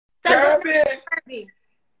Kirby.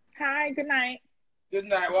 Hi, good night. Good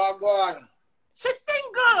night. Well, go on. She's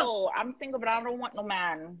single. Oh, I'm single, but I don't want no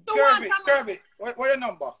man. Kirby, what's your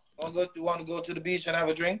number? Want to go to the beach and have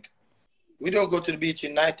a drink? We don't go to the beach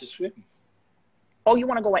at night to swim. Oh, you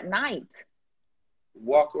want to go at night?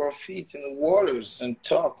 Walk our feet in the waters and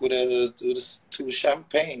talk with two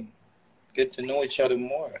champagne. Get to know each other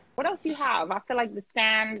more. What else do you have? I feel like the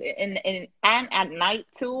sand and at night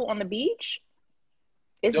too on the beach.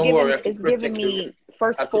 It's giving me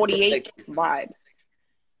first 48 vibes.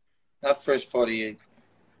 Not first 48.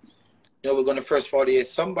 No, we're going to first 48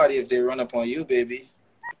 somebody if they run up on you, baby.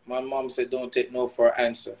 My mom said don't take no for an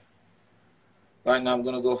answer. Right now, I'm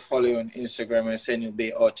going to go follow you on Instagram and send you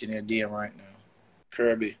bait out in your DM right now.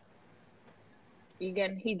 Kirby. He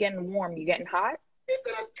getting warm. You getting hot? He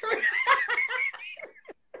said that's Kirby.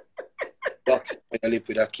 Box your lip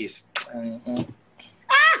with a kiss. Mm-hmm.